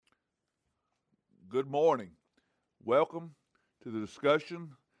Good morning. Welcome to the discussion,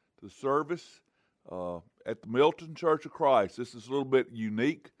 to the service at the Milton Church of Christ. This is a little bit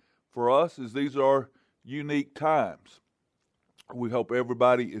unique for us as these are unique times. We hope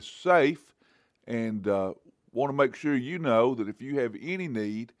everybody is safe and want to make sure you know that if you have any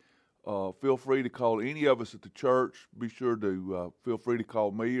need, feel free to call any of us at the church. Be sure to feel free to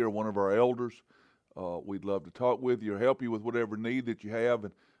call me or one of our elders. We'd love to talk with you or help you with whatever need that you have.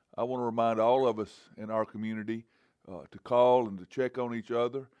 And I want to remind all of us in our community to call and to check on each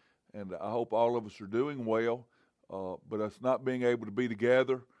other. And I hope all of us are doing well. But us not being able to be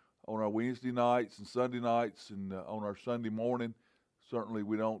together on our Wednesday nights and Sunday nights and on our Sunday morning, certainly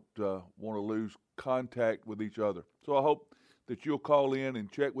we don't want to lose contact with each other. So I hope that you'll call in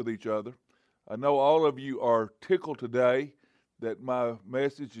and check with each other. I know all of you are tickled today that my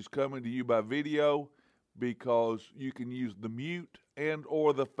message is coming to you by video because you can use the mute and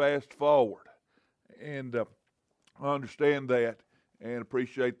or the fast forward. And I understand that and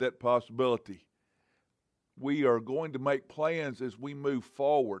appreciate that possibility. We are going to make plans as we move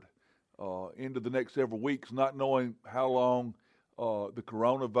forward into the next several weeks, not knowing how long the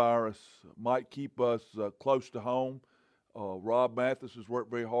coronavirus might keep us close to home. Rob Mathis has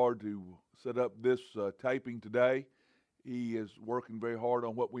worked very hard to set up this taping today. He is working very hard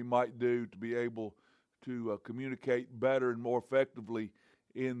on what we might do to be able to communicate better and more effectively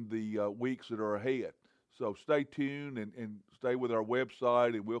in the weeks that are ahead. So stay tuned and stay with our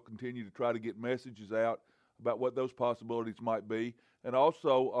website, and we'll continue to try to get messages out about what those possibilities might be. And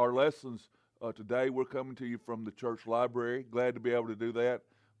also our lessons today, we're coming to you from the church library. Glad to be able to do that.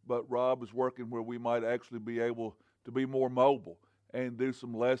 But Rob is working where we might actually be able to be more mobile and do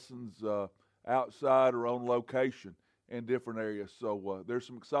some lessons outside or on location in different areas. So there's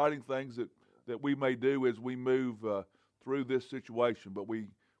some exciting things that we may do as we move through this situation. But we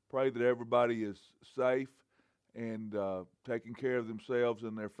pray that everybody is safe and taking care of themselves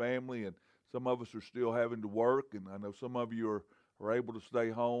and their family. And some of us are still having to work, and I know some of you are able to stay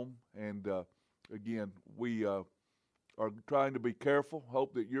home. And again, we are trying to be careful,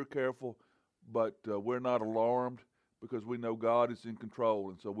 hope that you're careful, but we're not alarmed because we know God is in control.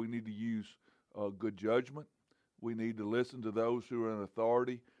 And so we need to use good judgment. We need to listen to those who are in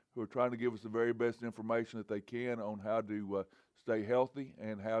authority, who are trying to give us the very best information that they can on how to stay healthy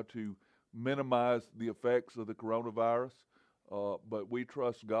and how to minimize the effects of the coronavirus. But we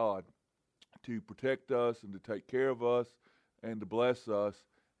trust God to protect us and to take care of us and to bless us,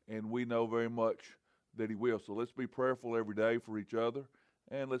 and we know very much that He will. So let's be prayerful every day for each other,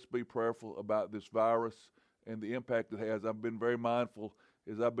 and let's be prayerful about this virus and the impact it has. I've been very mindful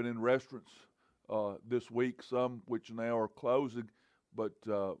as I've been in restaurants this week, some which now are closing, but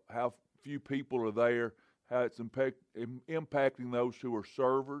how few people are there, how it's impacting those who are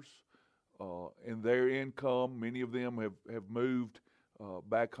servers and their income. Many of them have moved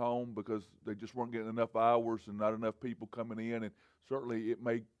back home because they just weren't getting enough hours and not enough people coming in. And certainly it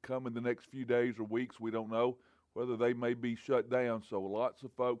may come in the next few days or weeks. We don't know whether they may be shut down. So lots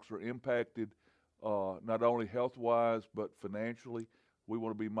of folks are impacted, not only health-wise, but financially. We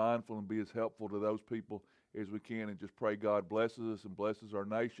want to be mindful and be as helpful to those people as we can, and just pray God blesses us and blesses our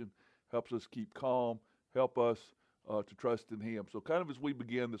nation, helps us keep calm, help us to trust in Him. So kind of as we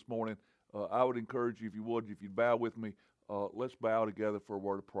begin this morning, I would encourage you, if you'd bow with me, let's bow together for a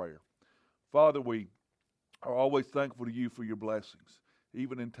word of prayer. Father, we are always thankful to you for your blessings.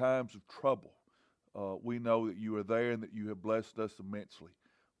 Even in times of trouble, we know that you are there and that you have blessed us immensely.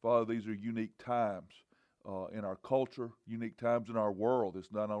 Father, these are unique times in our culture, unique times in our world.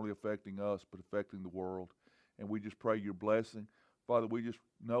 It's not only affecting us, but affecting the world. And we just pray your blessing. Father, we just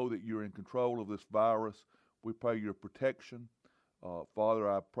know that you're in control of this virus. We pray your protection. Father,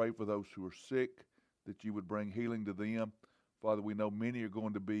 I pray for those who are sick, that you would bring healing to them. Father, we know many are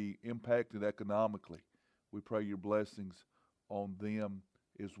going to be impacted economically. We pray your blessings on them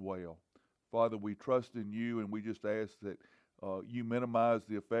as well. Father, we trust in you, and we just ask that you minimize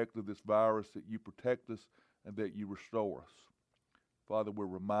the effect of this virus, that you protect us, and that you restore us. Father, we're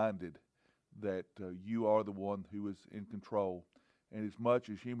reminded that you are the one who is in control. And as much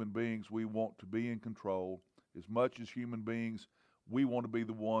as human beings we want to be in control, as much as human beings we want to be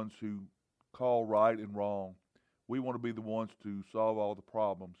the ones who call right and wrong, we want to be the ones to solve all the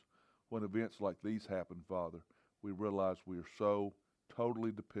problems. When events like these happen, Father, we realize we are so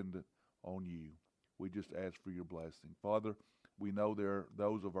totally dependent on you. We just ask for your blessing. Father, we know there are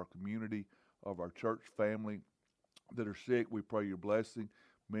those of our community, of our church family that are sick. We pray your blessing.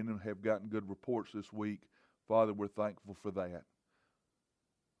 Many have gotten good reports this week. Father, we're thankful for that.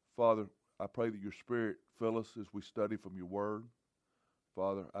 Father, I pray that your Spirit fill us as we study from your word.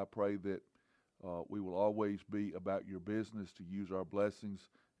 Father, I pray that We will always be about your business to use our blessings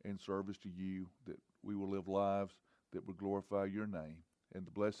and service to you, that we will live lives that would glorify your name. In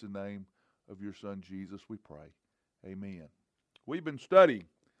the blessed name of your Son, Jesus, we pray. Amen. We've been studying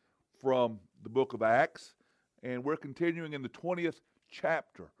from the book of Acts, and we're continuing in the 20th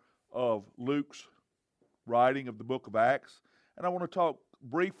chapter of Luke's writing of the book of Acts. And I want to talk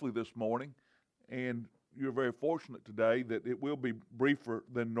briefly this morning, and you're very fortunate today that it will be briefer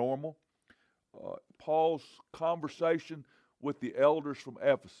than normal. Paul's conversation with the elders from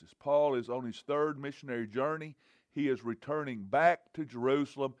Ephesus. Paul is on his third missionary journey. He is returning back to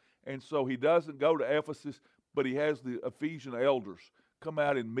Jerusalem, and so he doesn't go to Ephesus, but he has the Ephesian elders come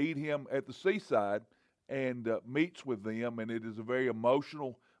out and meet him at the seaside and meets with them, and it is a very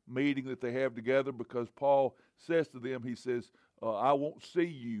emotional meeting that they have together because Paul says to them, he says, I won't see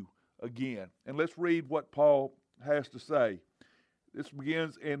you again. And let's read what Paul has to say. This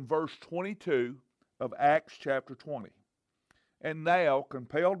begins in verse 22 of Acts chapter 20. And now,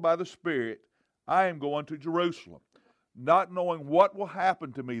 compelled by the Spirit, I am going to Jerusalem, not knowing what will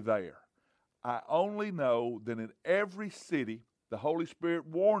happen to me there. I only know that in every city the Holy Spirit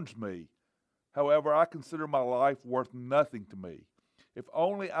warns me. However, I consider my life worth nothing to me, if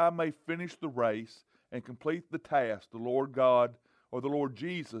only I may finish the race and complete the task the Lord God or the Lord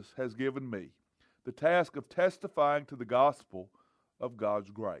Jesus has given me, the task of testifying to the gospel of God's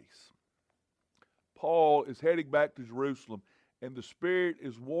grace. Paul is heading back to Jerusalem, and the Spirit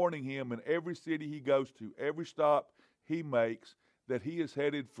is warning him in every city he goes to, every stop he makes, that he is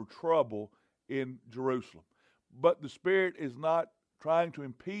headed for trouble in Jerusalem. But the Spirit is not trying to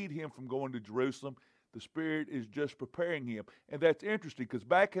impede him from going to Jerusalem. The Spirit is just preparing him. And that's interesting because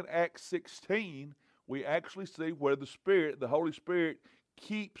back in Acts 16, we actually see where the Spirit, the Holy Spirit,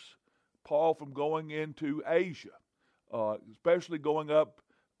 keeps Paul from going into Asia, especially going up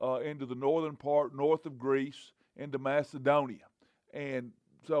into the northern part, north of Greece, into Macedonia. And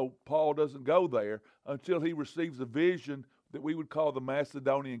so Paul doesn't go there until he receives a vision that we would call the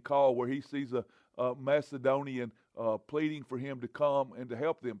Macedonian call, where he sees a Macedonian pleading for him to come and to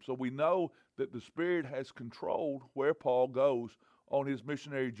help them. So we know that the Spirit has controlled where Paul goes on his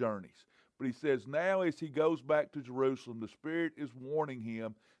missionary journeys. But he says now as he goes back to Jerusalem, the Spirit is warning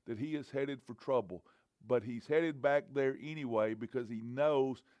him that he is headed for trouble. But he's headed back there anyway because he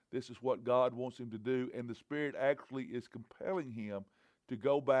knows this is what God wants him to do, and the Spirit actually is compelling him to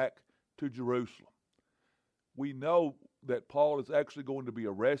go back to Jerusalem. We know that Paul is actually going to be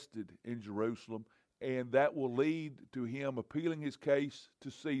arrested in Jerusalem, and that will lead to him appealing his case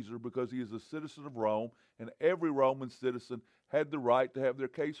to Caesar because he is a citizen of Rome, and every Roman citizen had the right to have their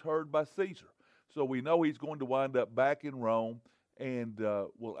case heard by Caesar. So we know he's going to wind up back in Rome and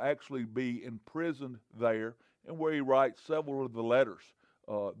will actually be imprisoned there, and where he writes several of the letters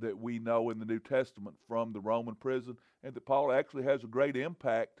that we know in the New Testament from the Roman prison, and that Paul actually has a great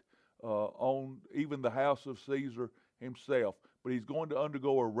impact on even the house of Caesar himself. But he's going to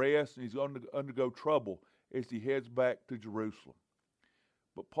undergo arrest, and he's going to undergo trouble as he heads back to Jerusalem.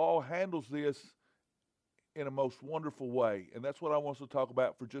 But Paul handles this in a most wonderful way, and that's what I want to talk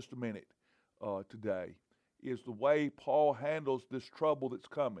about for just a minute today, is the way Paul handles this trouble that's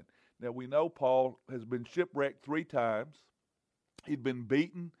coming. Now, we know Paul has been shipwrecked 3 times. He'd been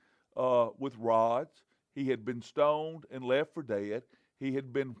beaten with rods. He had been stoned and left for dead. He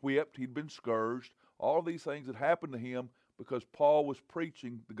had been whipped. He'd been scourged. All these things had happened to him because Paul was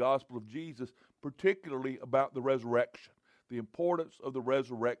preaching the gospel of Jesus, particularly about the resurrection, the importance of the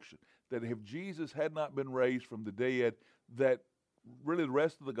resurrection, that if Jesus had not been raised from the dead, that really the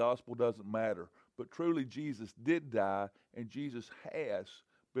rest of the gospel doesn't matter. But truly Jesus did die, and Jesus has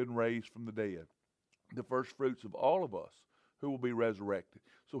been raised from the dead, the first fruits of all of us who will be resurrected.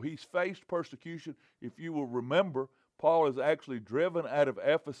 So he's faced persecution. If you will remember, Paul is actually driven out of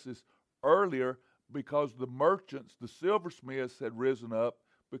Ephesus earlier because the merchants, the silversmiths, had risen up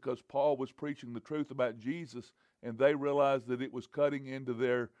because Paul was preaching the truth about Jesus, and they realized that it was cutting into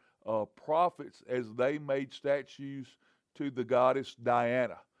their profits as they made statues to the goddess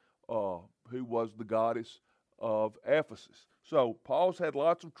Diana, who was the goddess of Ephesus. So Paul's had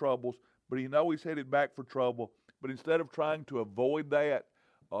lots of troubles, but he knows he's headed back for trouble. But instead of trying to avoid that,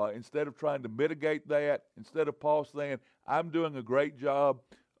 instead of trying to mitigate that, instead of Paul saying, I'm doing a great job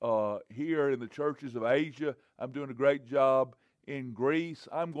here in the churches of Asia, I'm doing a great job in Greece,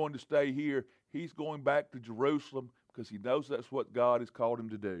 I'm going to stay here, he's going back to Jerusalem because he knows that's what God has called him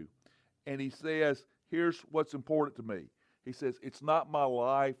to do. And he says, here's what's important to me. He says, it's not my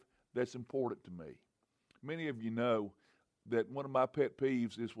life that's important to me. Many of you know that one of my pet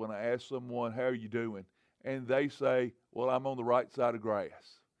peeves is when I ask someone, how are you doing? And they say, well, I'm on the right side of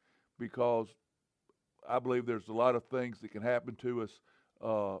grass. Because I believe there's a lot of things that can happen to us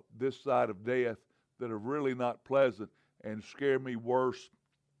this side of death that are really not pleasant and scare me worse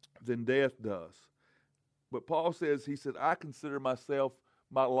than death does. But Paul says, he said, I consider my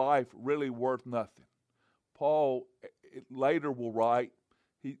life really worth nothing. Paul later will write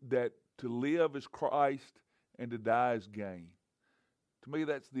that to live is Christ and to die is gain. To me,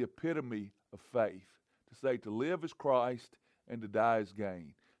 that's the epitome of faith, to say to live is Christ and to die is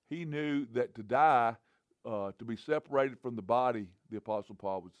gain. He knew that to die, to be separated from the body, the Apostle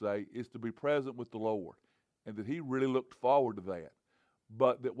Paul would say, is to be present with the Lord, and that he really looked forward to that.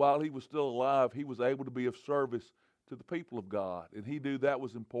 But that while he was still alive, he was able to be of service to the people of God, and he knew that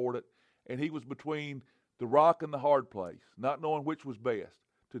was important, and he was between the rock and the hard place, not knowing which was best,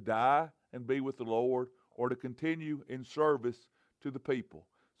 to die and be with the Lord or to continue in service to the people.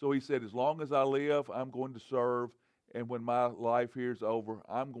 So he said, as long as I live, I'm going to serve, and when my life here is over,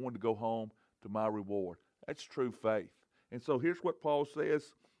 I'm going to go home to my reward. That's true faith. And so here's what Paul says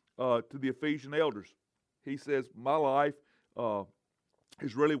to the Ephesian elders. He says, my life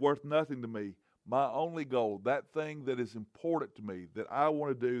is really worth nothing to me. My only goal, that thing that is important to me, that I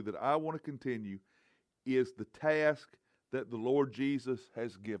want to do, that I want to continue, is the task that the Lord Jesus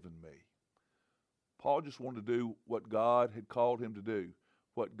has given me. Paul just wanted to do what God had called him to do,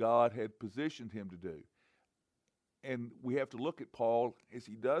 what God had positioned him to do. And we have to look at Paul as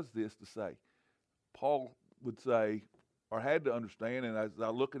he does this to say, Paul would say, or had to understand, and as I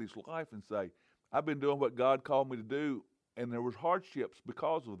look at his life and say, I've been doing what God called me to do, and there was hardships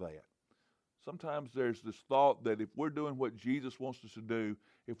because of that. Sometimes there's this thought that if we're doing what Jesus wants us to do,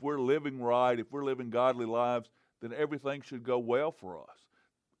 if we're living right, if we're living godly lives, then everything should go well for us.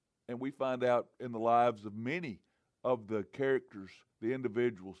 And we find out in the lives of many of the characters, the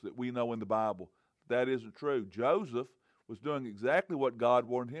individuals that we know in the Bible, that isn't true. Joseph was doing exactly what God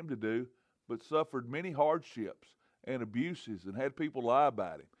wanted him to do, but suffered many hardships and abuses and had people lie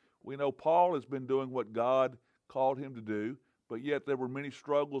about him. We know Paul has been doing what God called him to do, but yet there were many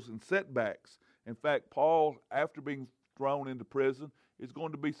struggles and setbacks. In fact, Paul, after being thrown into prison, is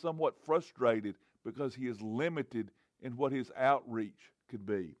going to be somewhat frustrated because he is limited in what his outreach could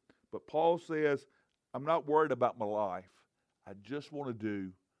be. But Paul says, I'm not worried about my life. I just want to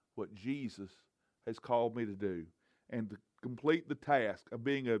do what Jesus has called me to do, and to complete the task of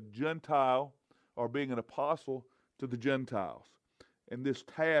being a Gentile or being an apostle to the Gentiles. And this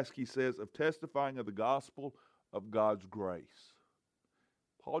task, he says, of testifying of the gospel of God's grace.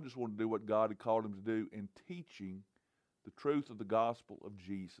 Paul just wanted to do what God had called him to do in teaching the truth of the gospel of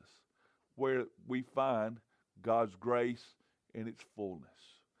Jesus, where we find God's grace in its fullness,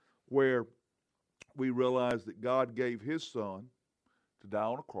 where we realize that God gave his son to die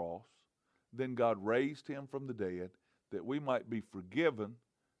on a cross, then God raised him from the dead that we might be forgiven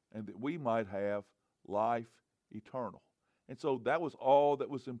and that we might have life eternal. And so that was all that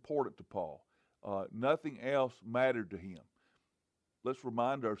was important to Paul. Nothing else mattered to him. Let's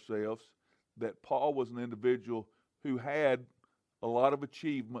remind ourselves that Paul was an individual who had a lot of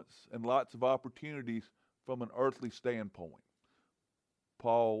achievements and lots of opportunities from an earthly standpoint.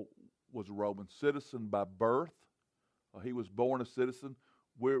 Paul was a Roman citizen by birth. He was born a citizen.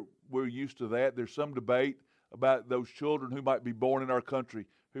 We're used to that. There's some debate about those children who might be born in our country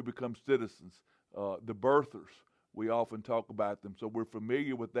who become citizens. The birthers, we often talk about them. So we're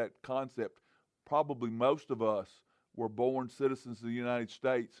familiar with that concept. Probably most of us were born citizens of the United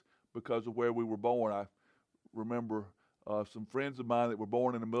States because of where we were born. I remember some friends of mine that were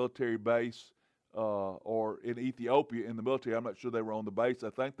born in a military base or in Ethiopia in the military. I'm not sure they were on the base. I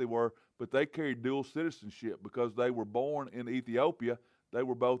think they were, but they carried dual citizenship because they were born in Ethiopia. They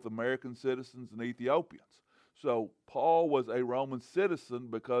were both American citizens and Ethiopians. So Paul was a Roman citizen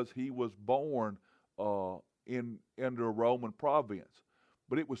because he was born under a Roman province.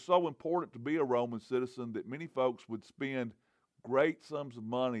 But it was so important to be a Roman citizen that many folks would spend great sums of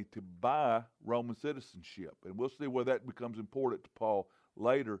money to buy Roman citizenship. And we'll see where that becomes important to Paul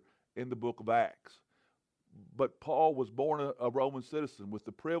later in the book of Acts. But Paul was born a Roman citizen with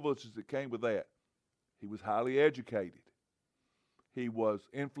the privileges that came with that. He was highly educated. He was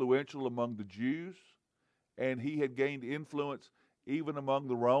influential among the Jews, and he had gained influence even among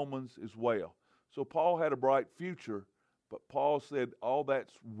the Romans as well. So Paul had a bright future, but Paul said, all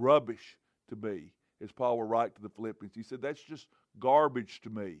that's rubbish to me, as Paul will write to the Philippians. He said, that's just garbage to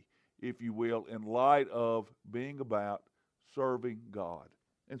me, if you will, in light of being about serving God.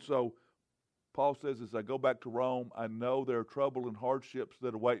 And so Paul says, as I go back to Rome, I know there are trouble and hardships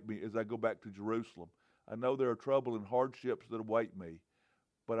that await me as I go back to Jerusalem. I know there are trouble and hardships that await me,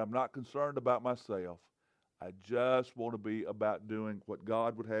 but I'm not concerned about myself. I just want to be about doing what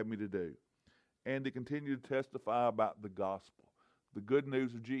God would have me to do. and to continue to testify about the gospel, the good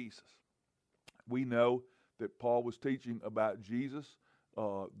news of Jesus. We know that Paul was teaching about Jesus.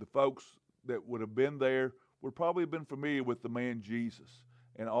 The folks that would have been there would probably have been familiar with the man Jesus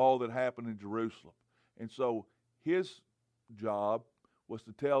and all that happened in Jerusalem. And so his job was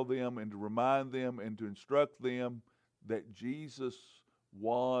to tell them and to remind them and to instruct them that Jesus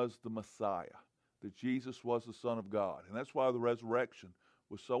was the Messiah, that Jesus was the Son of God. And that's why the resurrection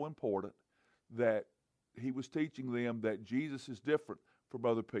was so important, that he was teaching them that Jesus is different from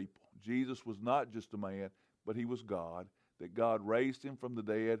other people. Jesus was not just a man, but he was God, that God raised him from the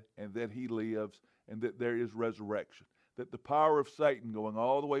dead, and that he lives, and that there is resurrection. That the power of Satan, going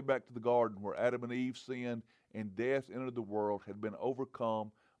all the way back to the garden where Adam and Eve sinned and death entered the world, had been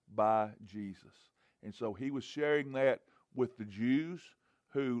overcome by Jesus. And so he was sharing that with the Jews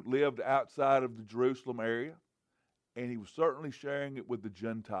who lived outside of the Jerusalem area, and he was certainly sharing it with the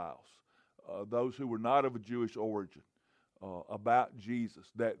Gentiles, those who were not of a Jewish origin, about Jesus,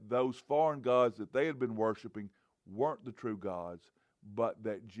 that those foreign gods that they had been worshiping weren't the true gods, but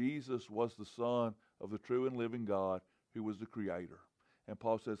that Jesus was the Son of the true and living God who was the Creator. And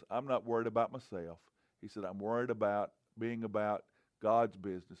Paul says, I'm not worried about myself. He said, I'm worried about being about God's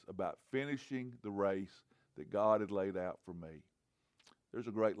business, about finishing the race that God had laid out for me. There's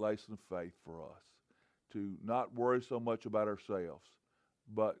a great lesson of faith for us, to not worry so much about ourselves,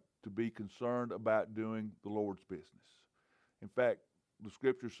 but to be concerned about doing the Lord's business. In fact, the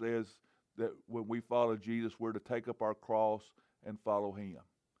scripture says that when we follow Jesus, we're to take up our cross and follow him.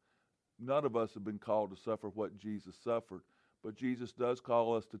 None of us have been called to suffer what Jesus suffered, but Jesus does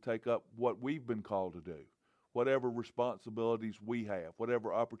call us to take up what we've been called to do. Whatever responsibilities we have,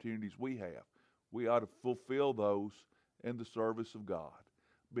 whatever opportunities we have, we ought to fulfill those in the service of God,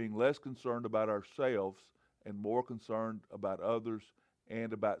 being less concerned about ourselves and more concerned about others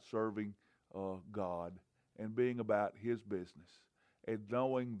and about serving God and being about his business, and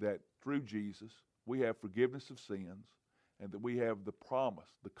knowing that through Jesus we have forgiveness of sins, and that we have the promise,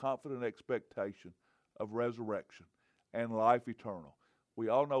 the confident expectation of resurrection and life eternal. We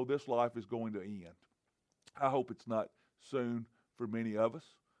all know this life is going to end. I hope it's not soon for many of us,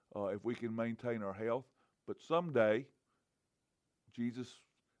 if we can maintain our health. But someday, Jesus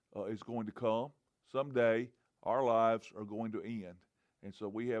is going to come. Someday, our lives are going to end. And so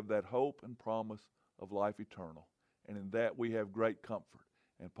we have that hope and promise of life eternal. And in that, we have great comfort.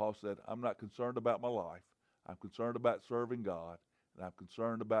 And Paul said, I'm not concerned about my life. I'm concerned about serving God. And I'm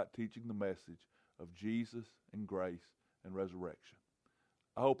concerned about teaching the message of Jesus and grace and resurrection.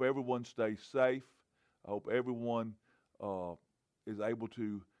 I hope everyone stays safe. I hope everyone is able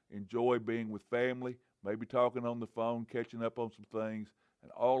to enjoy being with family, maybe talking on the phone, catching up on some things,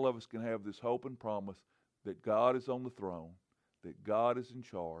 and all of us can have this hope and promise that God is on the throne, that God is in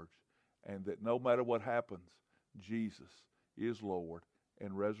charge, and that no matter what happens, Jesus is Lord,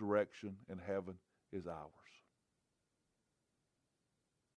 and resurrection and heaven is ours.